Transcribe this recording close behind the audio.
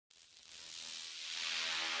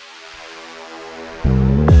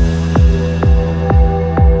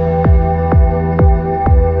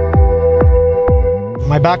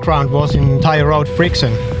background was in Tyre-road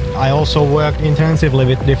friction. I also worked intensively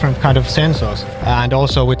with different kind of sensors and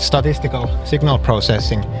also with statistical signal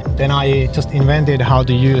processing. Then I just invented how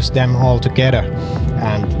to use them all together,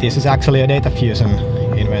 and this is actually a data fusion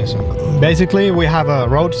invention. Basically, we have a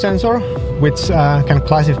road sensor which can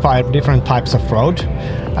classify different types of road,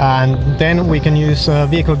 and then we can use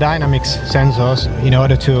vehicle dynamics sensors in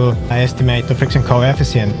order to estimate the friction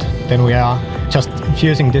coefficient. Then we are just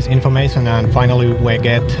fusing this information and finally we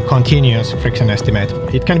get continuous friction estimate.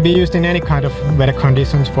 It can be used in any kind of weather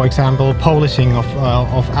conditions. For example, polishing of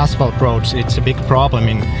asphalt roads, it's a big problem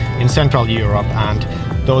in Central Europe, and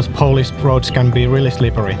those polished roads can be really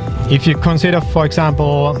slippery. If you consider, for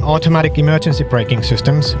example, automatic emergency braking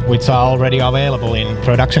systems, which are already available in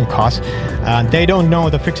production cars, they don't know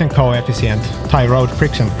the friction coefficient, Tyre-road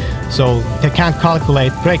friction, so they can't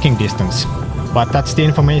calculate braking distance. But that's the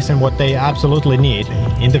information what they absolutely need.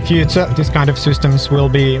 In the future, this kind of systems will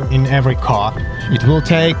be in every car. It will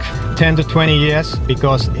take 10 to 20 years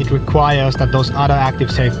because it requires that those other active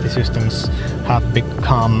safety systems have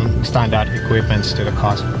become standard equipments to the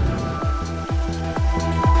cars.